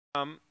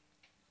We're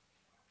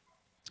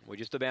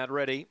just about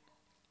ready.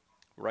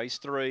 Race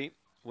 3,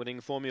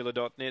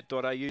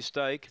 winningformula.net.au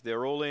stake.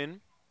 They're all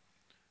in.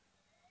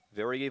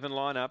 Very even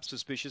lineup.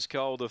 Suspicious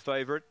Coal, the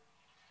favourite.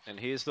 And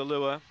here's the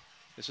lure.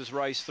 This is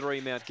race 3,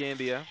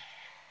 Mt-Gambier.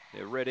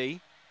 They're ready.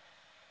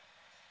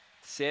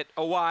 Set,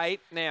 away.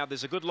 Now,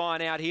 there's a good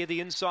line out here. The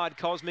inside,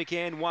 Cosmic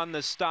Ann won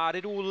the start.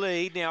 It will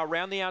lead. Now,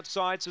 around the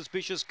outside,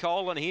 Suspicious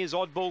Coal, and here's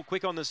Oddball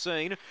quick on the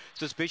scene.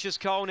 Suspicious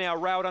Coal now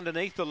railed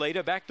underneath the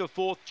leader. Back to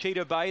fourth,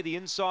 Cheetah Bay. The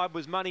inside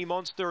was Money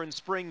Monster and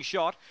Spring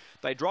Shot.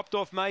 They dropped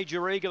off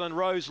Major Eagle and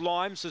Rose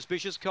Lime.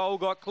 Suspicious Coal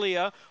got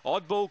clear.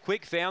 Oddball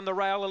quick found the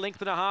rail a length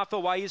and a half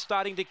away. Is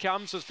starting to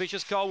come.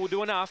 Suspicious Coal will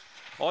do enough.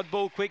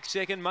 Oddball quick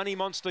second. Money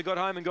Monster got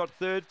home and got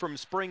third from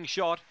Spring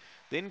Shot.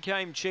 Then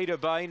came Cheetah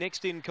Bay,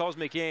 next in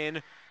Cosmic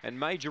Ann, and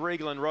Major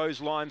Eagle and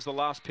Rose Lime's the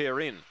last pair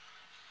in.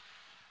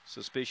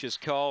 Suspicious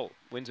Coal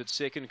wins its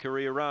second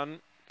career run.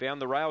 Found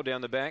the rail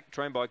down the back,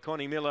 trained by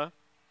Connie Miller.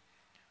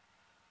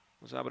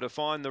 Was able to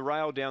find the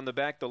rail down the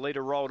back. The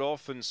leader rolled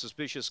off, and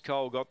Suspicious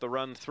Coal got the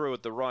run through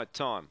at the right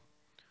time.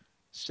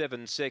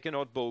 7 second,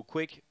 Oddball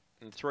Quick,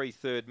 and 3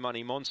 third,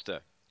 Money Monster.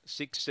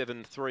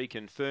 6.73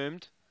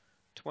 confirmed.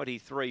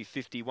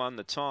 23.51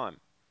 the time.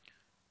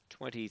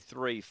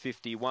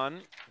 23.51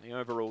 the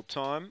overall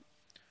time.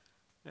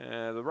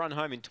 The run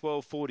home in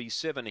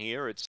 12.47 here. It's